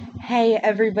Hey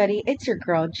everybody, it's your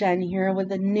girl Jen here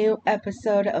with a new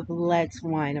episode of Let's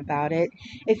Whine About It.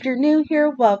 If you're new here,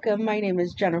 welcome. My name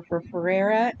is Jennifer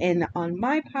Ferreira, and on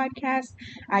my podcast,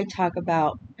 I talk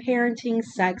about parenting,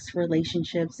 sex,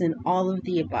 relationships, and all of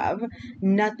the above.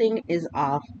 Nothing is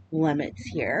off limits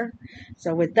here.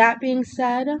 So with that being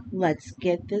said, let's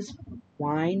get this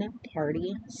wine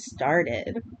party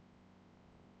started.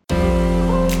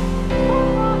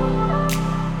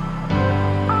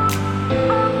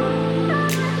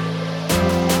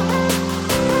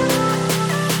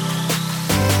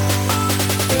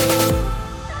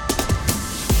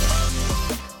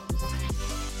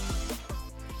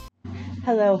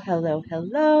 Hello, hello,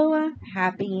 hello.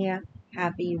 Happy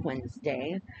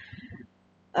Wednesday.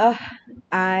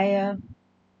 I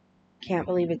can't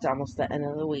believe it's almost the end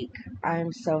of the week.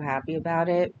 I'm so happy about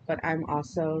it, but I'm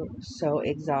also so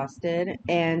exhausted.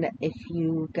 And if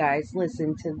you guys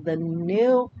listen to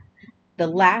the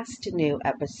last new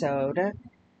episode,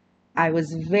 I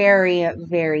was very,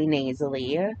 very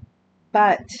nasally.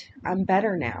 But I'm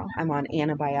better now. I'm on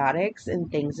antibiotics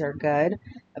and things are good.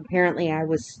 Apparently, I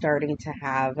was starting to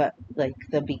have like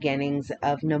the beginnings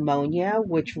of pneumonia,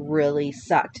 which really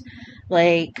sucked.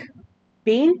 Like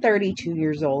being 32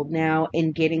 years old now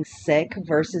and getting sick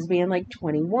versus being like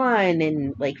 21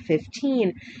 and like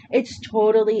 15,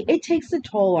 it takes a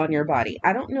toll on your body.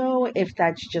 I don't know if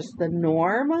that's just the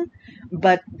norm,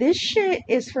 but this shit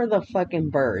is for the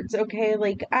fucking birds, okay?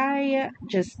 Like, I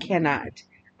just cannot.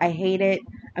 I hate it.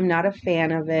 I'm not a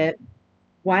fan of it.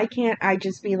 Why can't I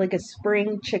just be like a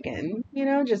spring chicken?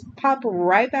 Just pop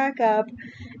right back up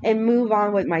and move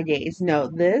on with my days. No,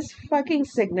 this fucking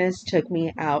sickness took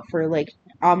me out for like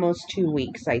almost 2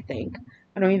 weeks, I think.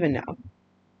 I don't even know.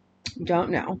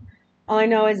 Don't know. All I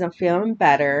know is I'm feeling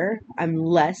better. I'm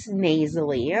less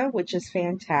nasally, which is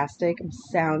fantastic. I'm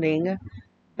sounding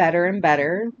better and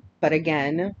better. But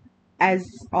again, as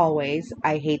always,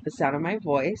 I hate the sound of my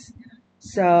voice.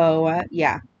 So,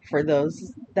 yeah, for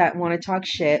those that want to talk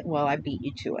shit, well, I beat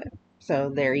you to it.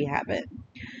 So, there you have it.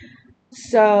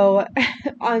 So,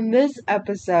 on this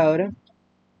episode,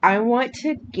 I want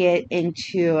to get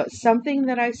into something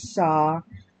that I saw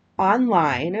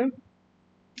online.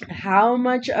 How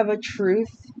much of a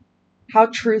how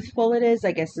truthful it is,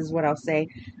 I guess is what I'll say.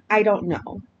 I don't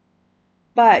know.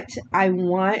 But I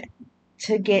want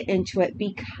to get into it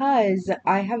because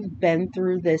I have been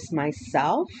through this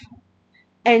myself.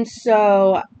 And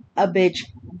so a bitch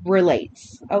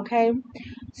relates, okay?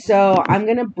 So I'm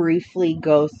going to briefly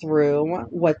go through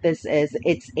what this is.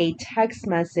 It's a text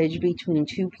message between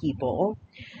two people.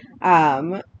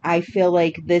 I feel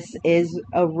like this is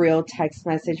a real text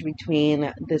message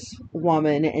between this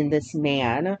woman and this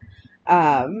man.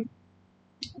 But,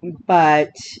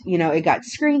 it got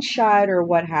screenshot or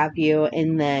what have you,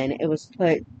 and then it was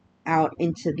put out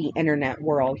into the internet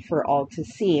world for all to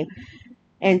see.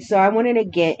 And so I wanted to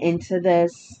get into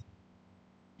this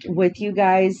with you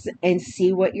guys and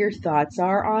see what your thoughts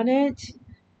are on it.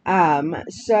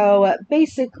 So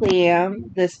basically,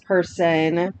 this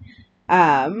person,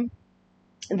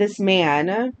 this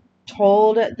man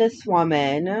told this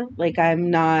woman, like, I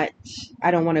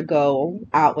don't want to go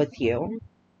out with you.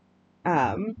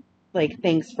 Like,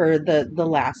 thanks for the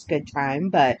last good time,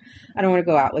 but I don't want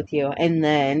to go out with you. And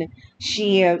then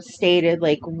she stated,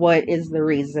 like, what is the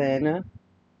reason?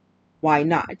 Why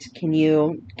not? Can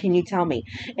you tell me?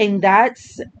 And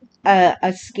that's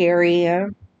a scary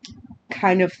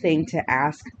kind of thing to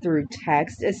ask through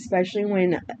text, especially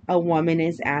when a woman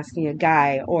is asking a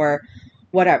guy or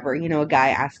whatever, a guy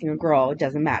asking a girl, it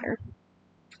doesn't matter.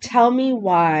 Tell me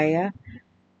why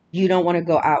you don't want to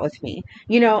go out with me.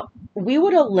 We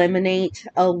would eliminate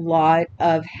a lot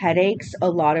of headaches, a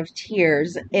lot of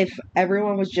tears if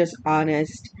everyone was just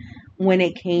honest when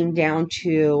it came down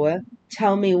to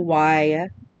tell me why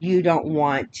you don't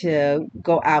want to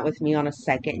go out with me on a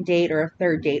second date or a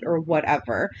third date or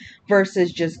whatever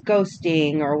versus just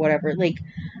ghosting or whatever. Like,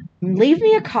 leave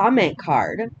me a comment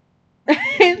card.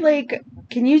 Like,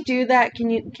 can you do that?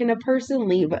 Can a person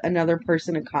leave another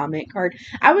person a comment card?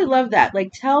 I would love that.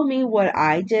 Like, tell me what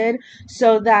I did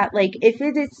so that, like, if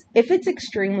it's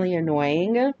extremely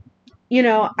annoying,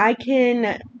 I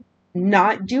can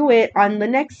not do it on the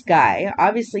next guy.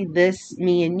 Obviously, this,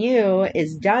 me and you,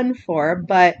 is done for,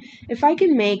 but if I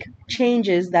can make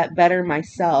changes that better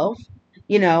myself,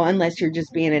 unless you're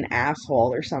just being an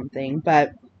asshole or something,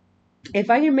 but if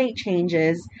I can make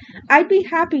changes, I'd be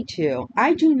happy to.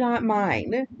 I do not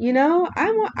mind.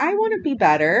 I want to be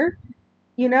better.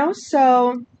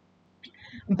 So,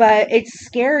 but it's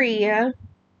scary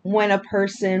when a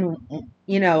person,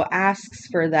 asks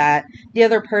for that, the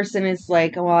other person is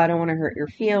like, well, I don't want to hurt your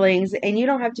feelings. And you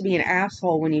don't have to be an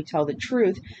asshole when you tell the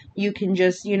truth. You can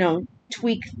just,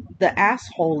 tweak the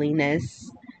assholiness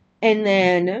and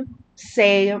then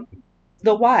say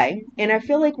the why. And I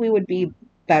feel like we would be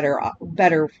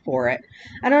better for it.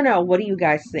 I don't know. What do you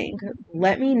guys think?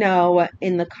 Let me know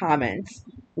in the comments.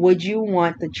 Would you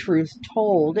want the truth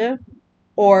told,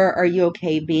 or are you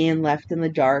okay being left in the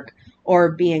dark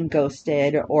or being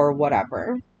ghosted or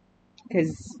whatever?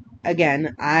 Because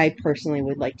again, I personally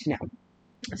would like to know.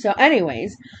 So,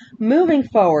 anyways, moving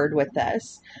forward with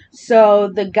this. So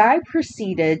the guy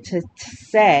proceeded to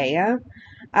say,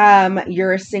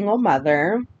 you're a single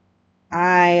mother.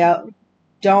 I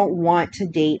don't want to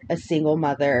date a single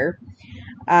mother.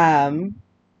 So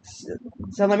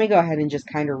let me go ahead and just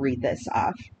kind of read this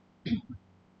off.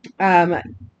 Um,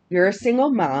 you're a single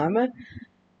mom.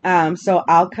 So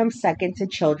I'll come second to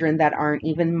children that aren't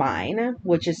even mine,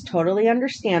 which is totally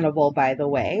understandable, by the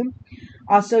way.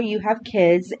 Also, you have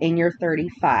kids and you're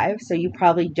 35, so you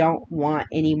probably don't want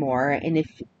any more. And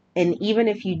even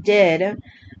if you did,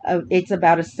 it's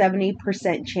about a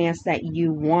 70% chance that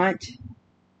you want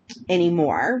any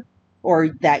more or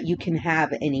that you can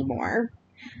have any more.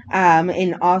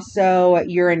 And also,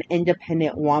 you're an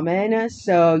independent woman,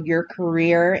 so your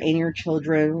career and your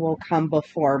children will come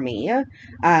before me,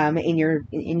 and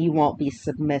you won't be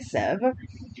submissive.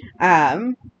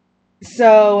 Um,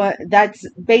 so that's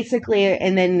basically,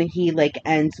 and then he like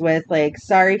ends with like,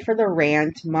 sorry for the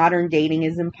rant. Modern dating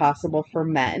is impossible for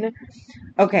men.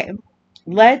 Okay,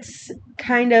 let's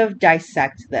kind of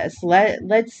dissect this.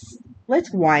 Let's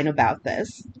whine about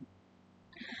this.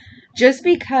 Just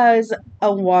because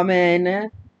a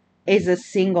woman is a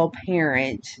single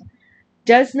parent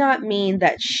does not mean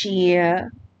that she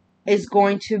is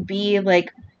going to be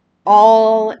like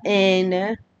all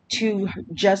in to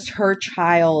just her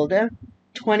child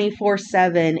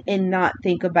 24/7 and not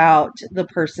think about the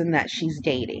person that she's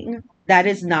dating. That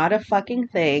is not a fucking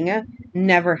thing.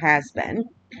 Never has been.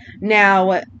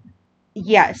 Now,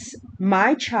 yes,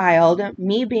 my child,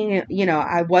 me being,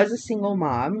 I was a single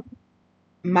mom.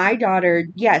 My daughter,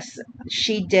 yes,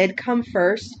 she did come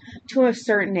first to a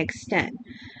certain extent.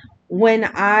 When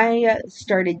I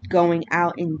started going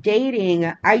out and dating,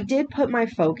 I did put my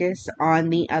focus on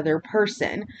the other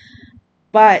person,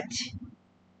 but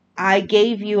I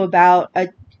gave you about a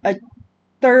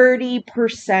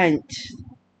 30%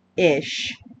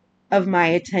 ish of my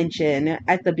attention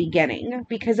at the beginning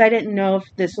because I didn't know if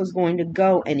this was going to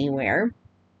go anywhere.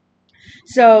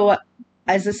 So,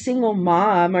 as a single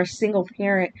mom or single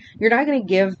parent, you're not going to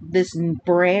give this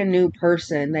brand new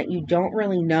person that you don't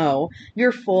really know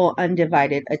your full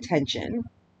undivided attention.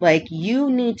 Like, you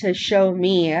need to show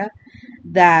me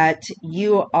that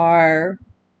you are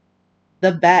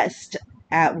the best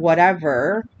at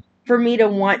whatever for me to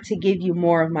want to give you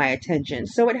more of my attention.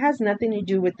 So it has nothing to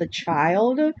do with the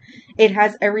child. It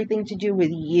has everything to do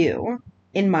with you,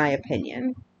 in my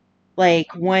opinion. Like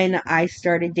when I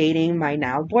started dating my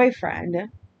now boyfriend,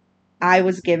 I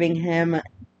was giving him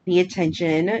the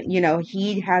attention.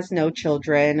 He has no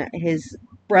children. His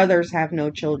brothers have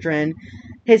no children.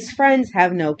 His friends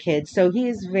have no kids. So he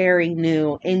is very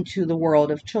new into the world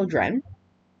of children.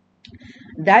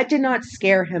 That did not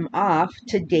scare him off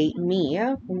to date me,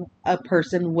 a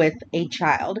person with a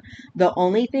child. The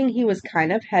only thing he was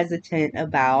kind of hesitant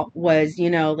about was,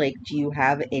 like, do you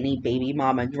have any baby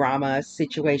mama drama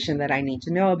situation that I need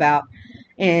to know about?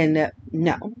 And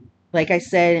no. Like I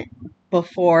said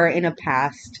before in a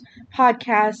past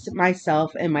podcast,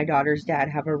 myself and my daughter's dad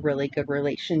have a really good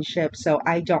relationship, so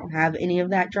I don't have any of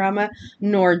that drama,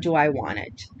 nor do I want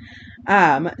it.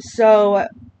 So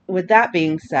with that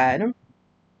being said,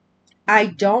 I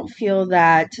don't feel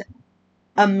that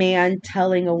a man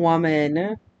telling a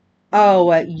woman,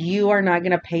 oh, you are not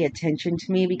going to pay attention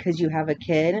to me because you have a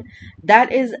kid,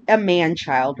 that is a man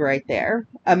child right there.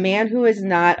 A man who is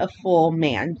not a full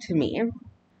man to me.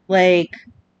 Like,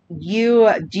 do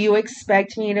you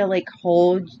expect me to like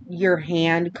hold your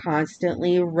hand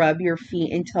constantly, rub your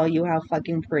feet and tell you how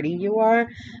fucking pretty you are?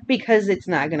 Because it's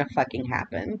not gonna fucking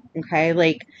happen. Okay?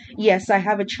 Like, yes, I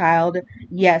have a child.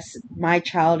 Yes, my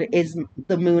child is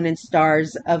the moon and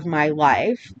stars of my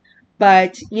life.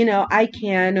 But, I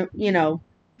can,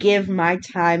 give my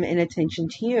time and attention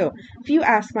to you. If you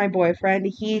ask my boyfriend,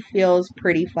 he feels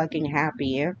pretty fucking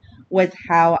happy with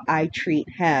how I treat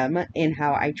him and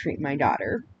how I treat my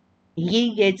daughter.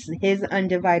 He gets his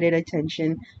undivided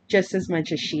attention just as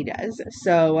much as she does.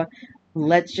 So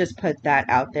let's just put that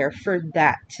out there for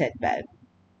that tidbit.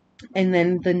 And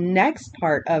then the next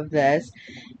part of this,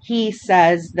 he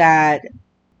says that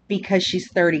because she's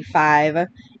 35,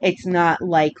 it's not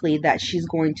likely that she's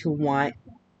going to want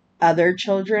other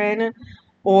children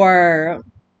or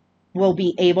will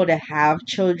be able to have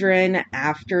children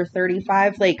after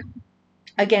 35. Like,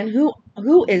 again,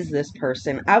 who is this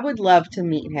person? I would love to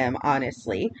meet him,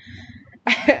 honestly.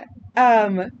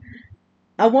 um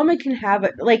a woman can have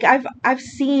it, like, I've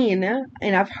seen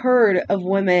and I've heard of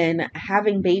women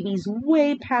having babies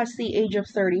way past the age of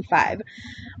 35.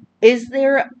 Is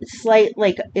there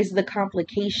is the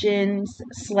complications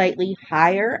slightly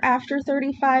higher after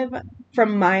 35?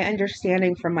 From my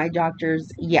understanding from my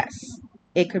doctors, yes.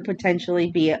 It could potentially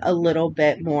be a little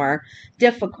bit more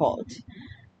difficult.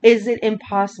 Is it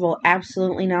impossible?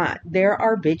 Absolutely not. There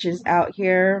are bitches out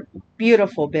here,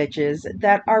 beautiful bitches,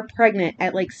 that are pregnant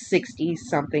at like 60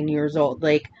 something years old.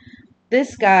 Like,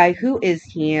 this guy, who is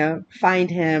he? Find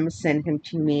him, send him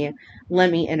to me. Let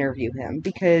me interview him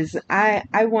because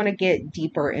I want to get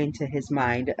deeper into his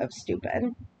mind of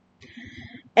stupid.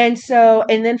 And so,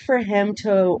 and then for him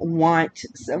to want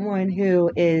someone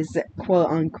who is quote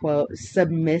unquote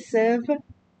submissive,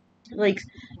 like,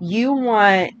 you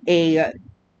want a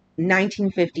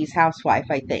 1950s housewife,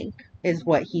 I think, is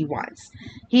what he wants.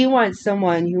 He wants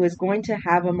someone who is going to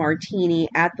have a martini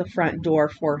at the front door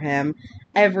for him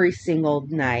every single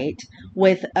night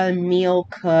with a meal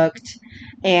cooked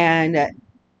and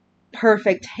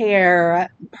perfect hair,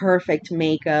 perfect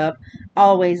makeup,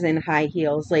 always in high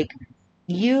heels. Like,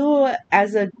 you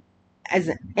as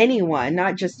anyone,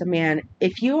 not just a man,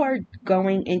 if you are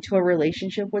going into a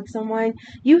relationship with someone,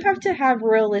 you have to have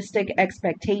realistic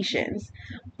expectations.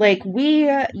 Like,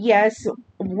 yes,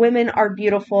 women are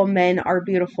beautiful, men are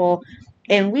beautiful,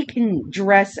 and we can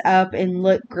dress up and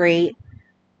look great,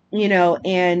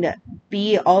 and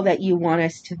be all that you want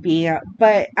us to be.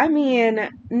 But, I mean,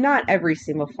 not every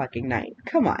single fucking night.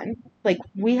 Come on. Like,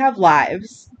 we have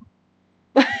lives.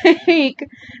 Like,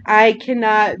 I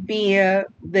cannot be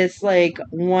this, like,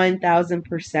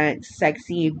 1000%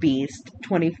 sexy beast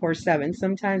 24/7.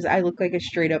 Sometimes I look like a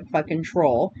straight up fucking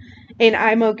troll. And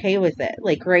I'm okay with it.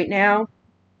 Like, right now,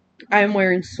 I'm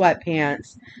wearing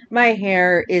sweatpants. My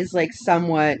hair is, like,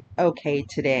 somewhat okay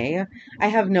today. I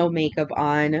have no makeup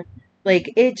on.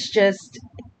 Like, it just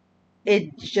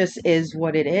is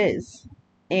what it is.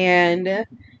 And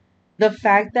the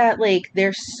fact that, like,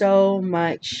 there's so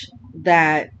much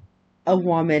that a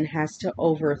woman has to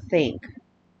overthink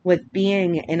with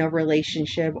being in a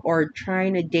relationship or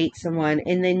trying to date someone,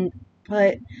 and then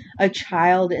put a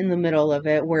child in the middle of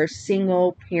it, where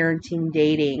single parenting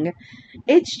dating,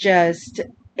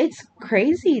 it's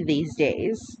crazy these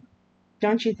days.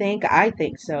 Don't you think? I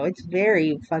think so. It's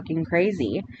very fucking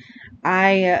crazy.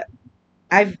 I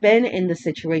I've been in the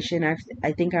situation.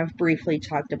 I think I've briefly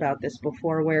talked about this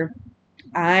before, where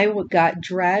got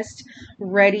dressed,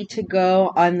 ready to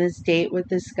go on this date with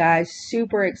this guy,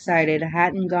 super excited. I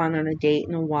hadn't gone on a date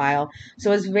in a while,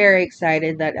 so I was very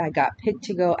excited that I got picked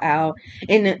to go out.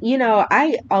 And,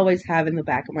 I always have in the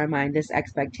back of my mind this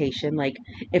expectation, like,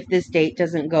 if this date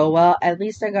doesn't go well, at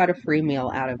least I got a free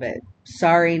meal out of it.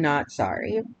 Sorry, not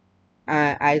sorry.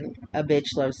 I a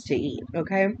bitch loves to eat,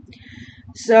 okay?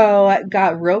 So,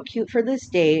 got real cute for this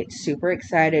date, super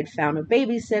excited, found a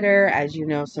babysitter. As you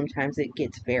know, sometimes it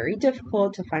gets very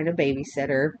difficult to find a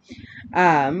babysitter.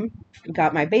 Um,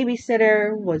 got my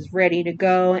babysitter, was ready to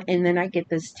go, and then I get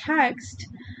this text,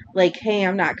 like, hey,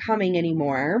 I'm not coming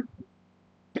anymore.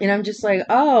 And I'm just like,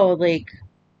 oh, like,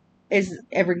 is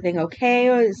everything okay?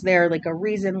 Is there, like, a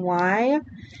reason why?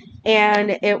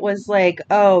 And it was like,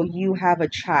 oh, you have a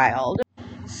child.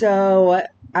 So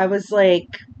I was like,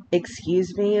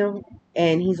 excuse me?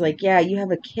 And he's like, yeah, you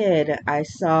have a kid. I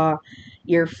saw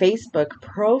your Facebook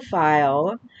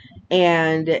profile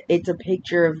and it's a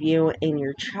picture of you and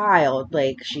your child.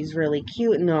 Like, she's really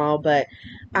cute and all, but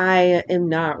I am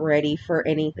not ready for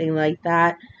anything like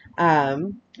that.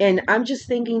 And I'm just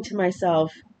thinking to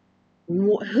myself,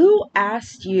 who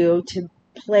asked you to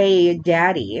play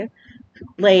daddy?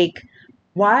 Like,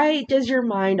 why does your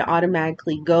mind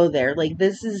automatically go there? Like,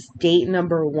 this is date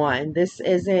number one. This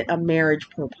isn't a marriage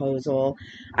proposal.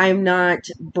 I'm not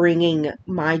bringing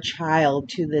my child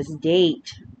to this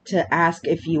date to ask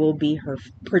if you will be her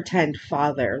pretend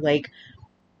father. Like,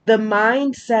 the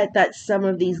mindset that some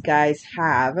of these guys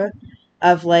have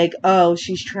of, like, oh,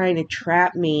 she's trying to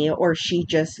trap me, or she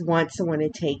just wants someone to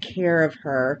take care of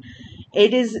her.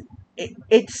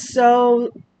 It's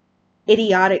so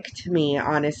idiotic to me,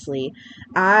 honestly.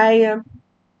 I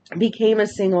became a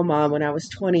single mom when I was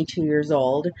 22 years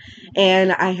old,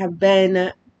 and I have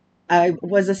been I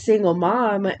was a single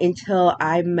mom until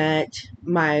I met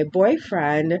my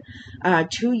boyfriend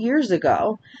 2 years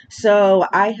ago. So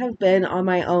I have been on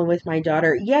my own with my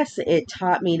daughter. Yes, it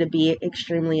taught me to be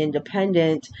extremely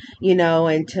independent,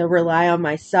 and to rely on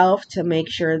myself to make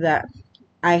sure that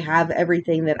I have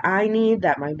everything that I need,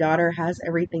 that my daughter has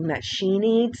everything that she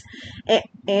needs.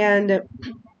 And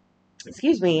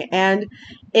excuse me, and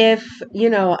if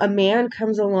a man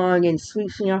comes along and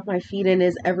sweeps me off my feet and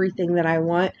is everything that I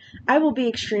want, I will be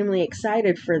extremely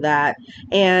excited for that,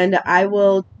 and I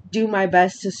will do my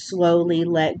best to slowly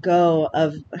let go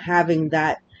of having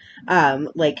that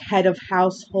like head of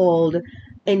household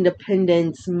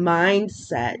independence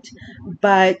mindset.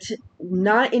 But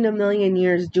not in a million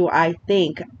years do I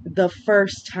think the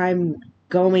first time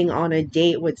going on a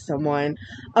date with someone,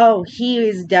 oh, he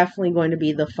is definitely going to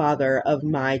be the father of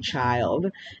my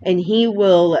child, and he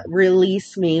will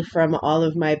release me from all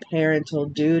of my parental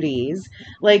duties.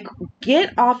 Like,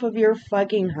 get off of your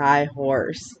fucking high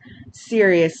horse.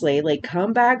 Seriously, like,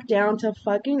 come back down to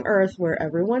fucking earth where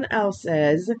everyone else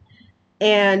is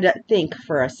and think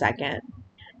for a second.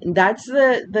 That's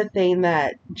the thing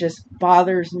that just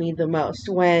bothers me the most,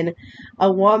 when a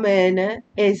woman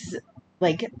is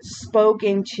like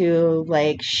spoken to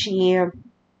like she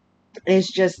is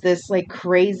just this like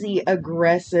crazy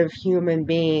aggressive human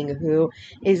being who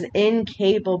is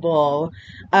incapable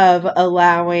of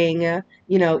allowing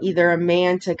either a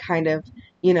man to kind of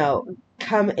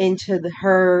come into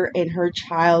her and her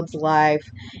child's life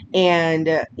and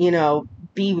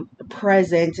be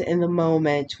present in the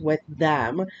moment with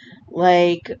them.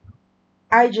 Like,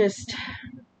 I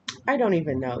don't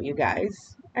even know, you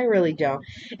guys. I really don't.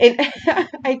 And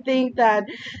I think that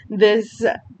this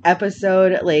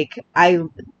episode, like, I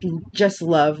just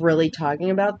love really talking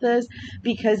about this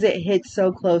because it hits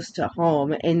so close to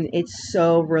home and it's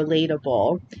so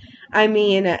relatable. I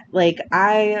mean, like,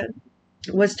 I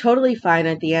was totally fine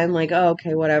at the end, like, oh,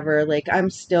 okay, whatever. Like, I'm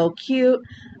still cute.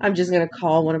 I'm just going to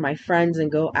call one of my friends and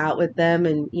go out with them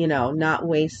and, not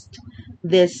waste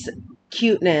this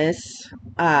cuteness.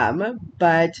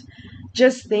 But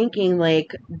just thinking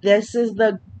like this is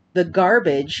the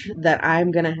garbage that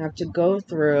I'm gonna have to go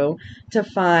through to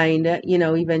find,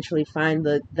 eventually find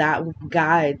that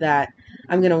guy that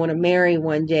I'm gonna want to marry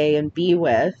one day and be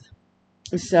with.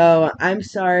 So I'm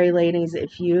sorry, ladies,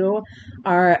 if you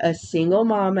are a single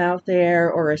mom out there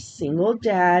or a single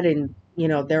dad, and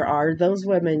there are those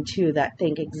women too that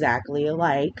think exactly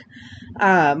alike.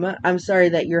 I'm sorry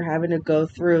that you're having to go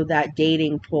through that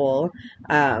dating pool.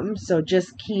 So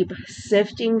just keep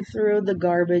sifting through the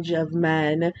garbage of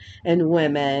men and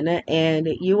women, and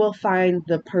you will find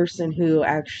the person who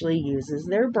actually uses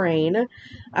their brain,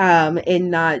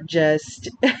 and not just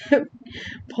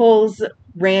pulls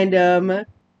random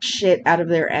shit out of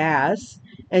their ass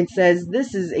and says,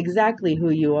 this is exactly who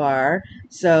you are.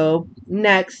 So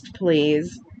next,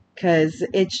 please, because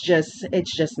it's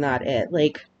just not it.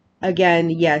 Like, again,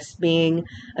 yes, being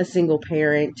a single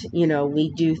parent,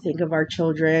 we do think of our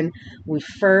children. We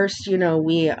first,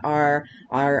 we are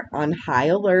on high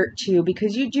alert too,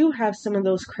 because you do have some of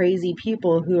those crazy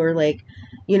people who are like,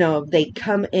 they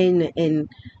come in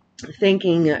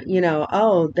thinking,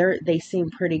 oh, they seem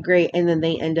pretty great, and then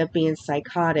they end up being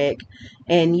psychotic,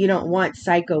 and you don't want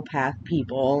psychopath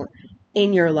people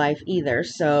in your life either.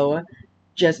 So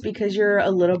just because you're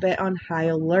a little bit on high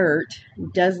alert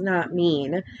does not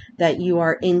mean that you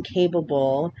are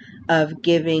incapable of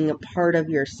giving part of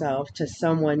yourself to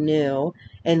someone new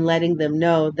and letting them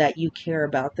know that you care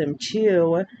about them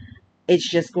too. It's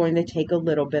just going to take a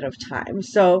little bit of time.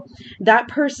 So that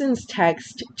person's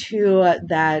text to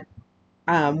that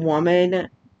woman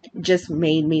just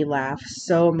made me laugh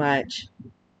so much,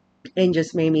 and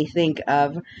just made me think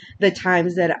of the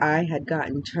times that I had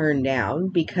gotten turned down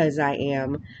because I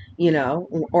am,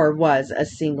 or was a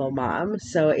single mom.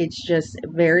 So it's just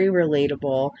very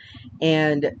relatable,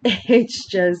 and it's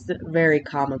just very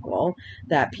comical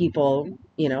that people,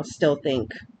 still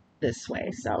think this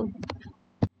way. So.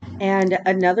 And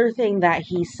another thing that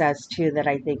he says too that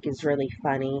I think is really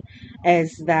funny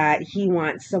is that he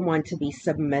wants someone to be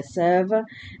submissive,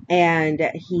 and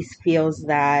he feels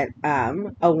that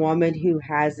a woman who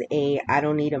has a I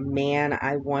don't need a man,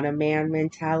 I want a man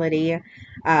mentality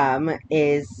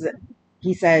is,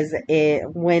 he says,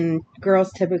 when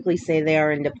girls typically say they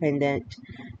are independent,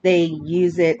 they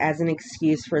use it as an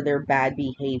excuse for their bad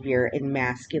behavior and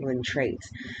masculine traits.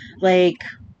 Like,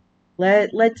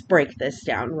 let's break this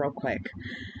down real quick.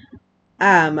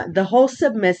 The whole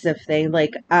submissive thing,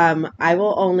 like, I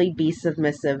will only be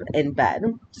submissive in bed.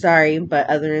 Sorry, but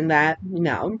other than that,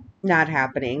 no. not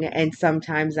happening. And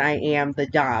sometimes I am the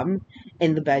dom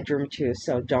in the bedroom too,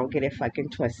 so don't get it fucking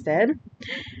twisted.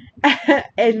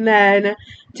 And then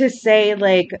to say,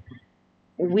 like,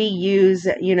 we use,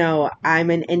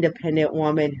 I'm an independent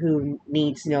woman who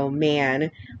needs no man.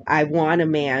 I want a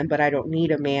man, but I don't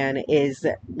need a man is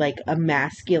like a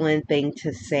masculine thing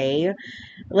to say.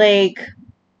 Like,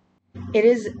 it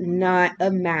is not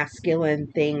a masculine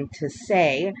thing to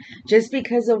say. Just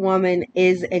because a woman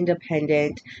is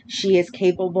independent, she is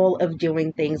capable of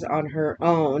doing things on her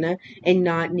own and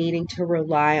not needing to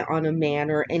rely on a man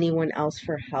or anyone else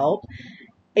for help.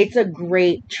 It's a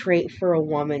great trait for a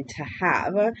woman to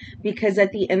have, because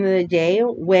at the end of the day,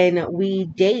 when we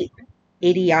date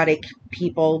idiotic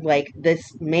people like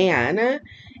this man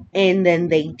and then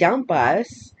they dump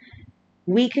us,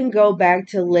 we can go back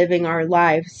to living our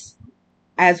lives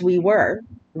as we were.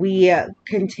 We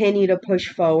continue to push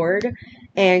forward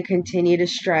and continue to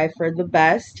strive for the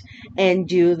best and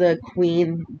do the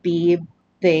queen bee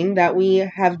thing that we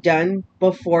have done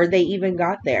before they even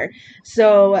got there.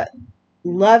 So,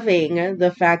 loving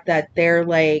the fact that they're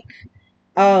like,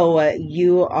 oh,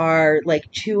 you are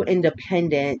like too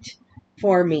independent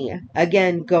for me.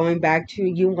 Again, going back to,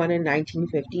 you want a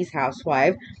 1950s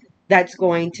housewife that's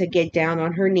going to get down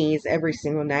on her knees every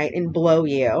single night and blow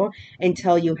you and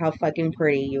tell you how fucking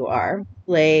pretty you are.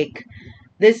 Like,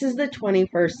 this is the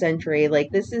 21st century.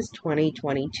 Like, this is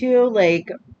 2022. Like,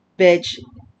 bitch,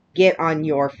 get on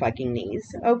your fucking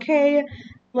knees, okay?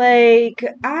 Like,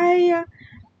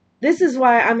 this is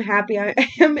why I'm happy I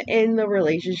am in the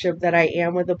relationship that I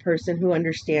am with a person who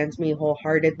understands me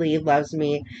wholeheartedly, loves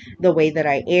me the way that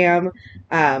I am.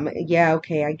 Yeah,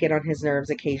 okay, I get on his nerves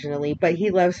occasionally, but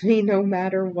he loves me no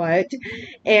matter what,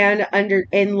 and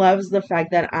loves the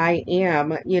fact that I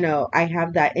am, I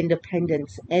have that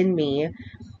independence in me,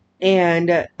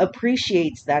 and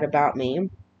appreciates that about me.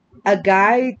 A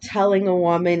guy telling a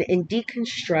woman and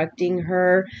deconstructing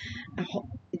her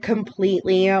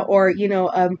completely, or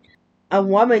a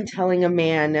woman telling a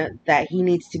man that he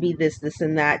needs to be this, this,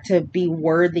 and that to be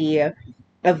worthy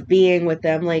of being with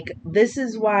them. Like, this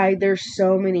is why there's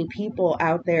so many people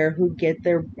out there who get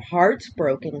their hearts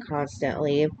broken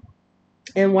constantly,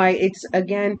 and why it's,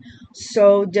 again,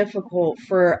 so difficult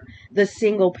for the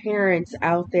single parents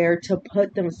out there to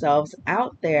put themselves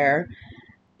out there,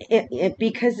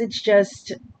 because it's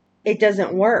just, it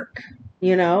doesn't work,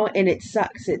 and it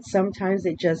sucks. It sometimes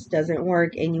it just doesn't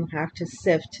work, and you have to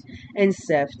sift and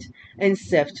sift and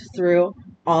sift through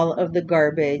all of the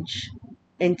garbage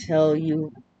until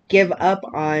you give up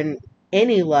on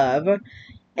any love.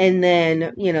 And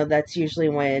then, that's usually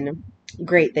when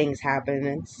great things happen.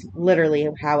 It's literally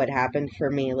how it happened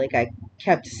for me. Like, I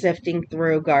kept sifting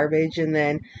through garbage, and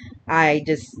then I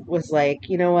just was like,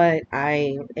 you know what?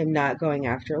 I am not going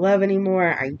after love anymore.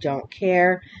 I don't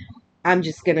care.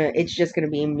 It's just gonna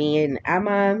be me and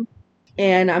Emma,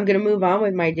 and I'm gonna move on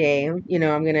with my day. I'm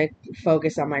gonna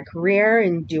focus on my career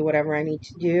and do whatever I need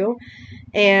to do.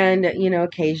 And,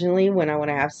 occasionally when I want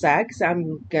to have sex,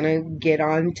 I'm gonna get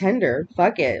on Tinder.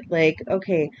 Fuck it. Like,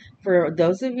 okay, for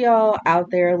those of y'all out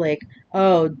there, like,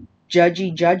 oh,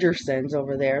 Judgy Judgersons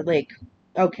over there, like,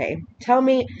 okay, tell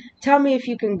me if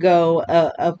you can go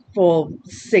a full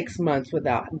 6 months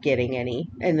without getting any,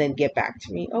 and then get back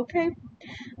to me. Okay,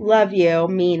 love you,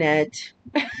 mean it.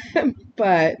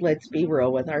 But let's be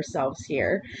real with ourselves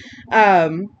here.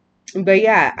 Um, but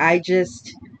yeah,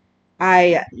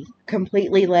 I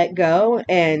completely let go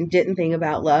and didn't think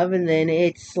about love, and then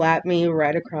it slapped me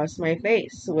right across my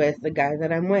face with the guy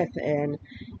that I'm with, and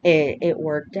it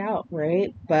worked out,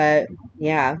 right? But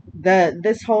yeah,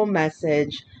 this whole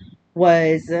message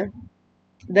was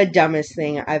the dumbest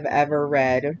thing I've ever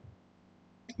read.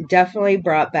 Definitely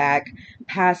brought back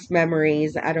past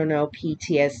memories, I don't know,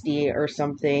 PTSD or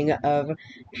something, of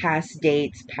past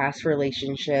dates, past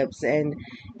relationships, and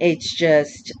it's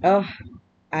just, oh,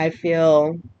 I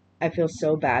feel I feel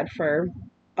so bad for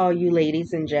all you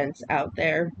ladies and gents out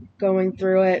there going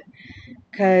through it,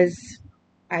 cuz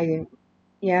I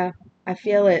yeah, I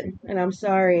feel it, and I'm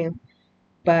sorry,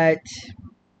 but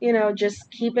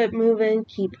just keep it moving,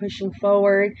 keep pushing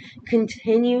forward,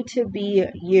 continue to be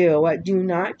you. Do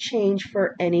not change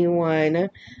for anyone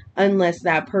unless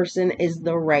that person is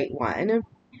the right one.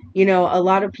 A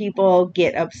lot of people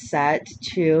get upset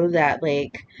too that,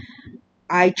 like,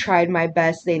 I tried my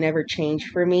best, they never changed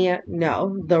for me.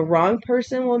 No, the wrong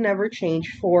person will never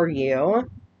change for you,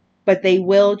 but they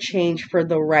will change for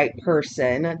the right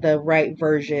person, the right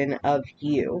version of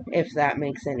you, if that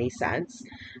makes any sense.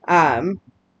 Um,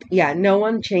 yeah, no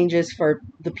one changes for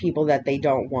the people that they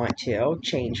don't want to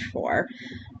change for.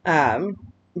 Um,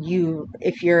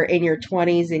 if you're in your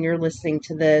 20s and you're listening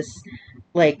to this,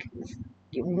 like,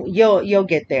 you'll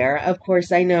get there. Of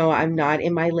course, I know I'm not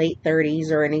in my late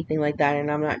 30s or anything like that, and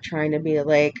I'm not trying to be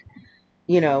like,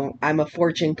 I'm a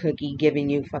fortune cookie giving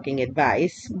you fucking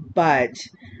advice, but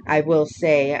I will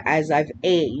say, as I've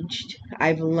aged,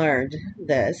 I've learned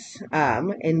this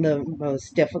in the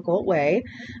most difficult way.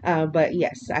 But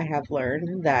yes, I have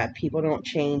learned that people don't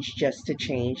change just to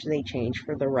change, they change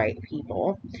for the right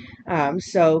people.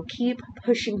 So keep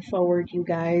pushing forward, you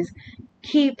guys.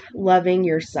 Keep loving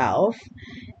yourself,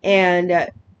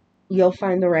 and you'll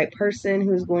find the right person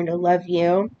who's going to love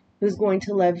you, who's going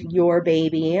to love your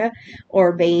baby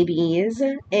or babies,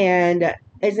 and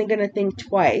isn't going to think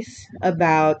twice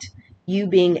about you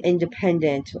being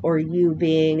independent or you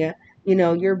being,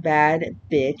 your bad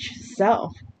bitch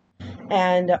self.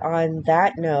 And on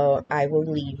that note, I will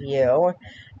leave you.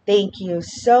 Thank you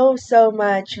so, so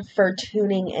much for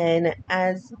tuning in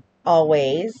as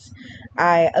always.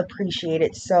 I appreciate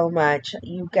it so much.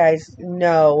 You guys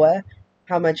know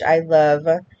how much I love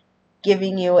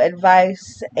giving you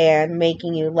advice and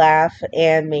making you laugh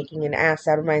and making an ass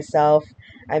out of myself.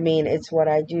 I mean, it's what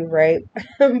I do, right?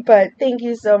 But thank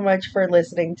you so much for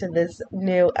listening to this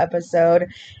new episode.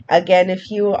 Again,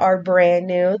 if you are brand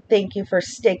new, thank you for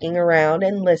sticking around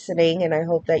and listening. And I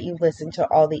hope that you've listened to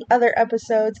all the other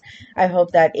episodes. I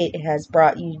hope that it has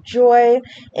brought you joy.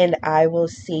 And I will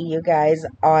see you guys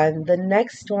on the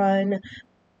next one.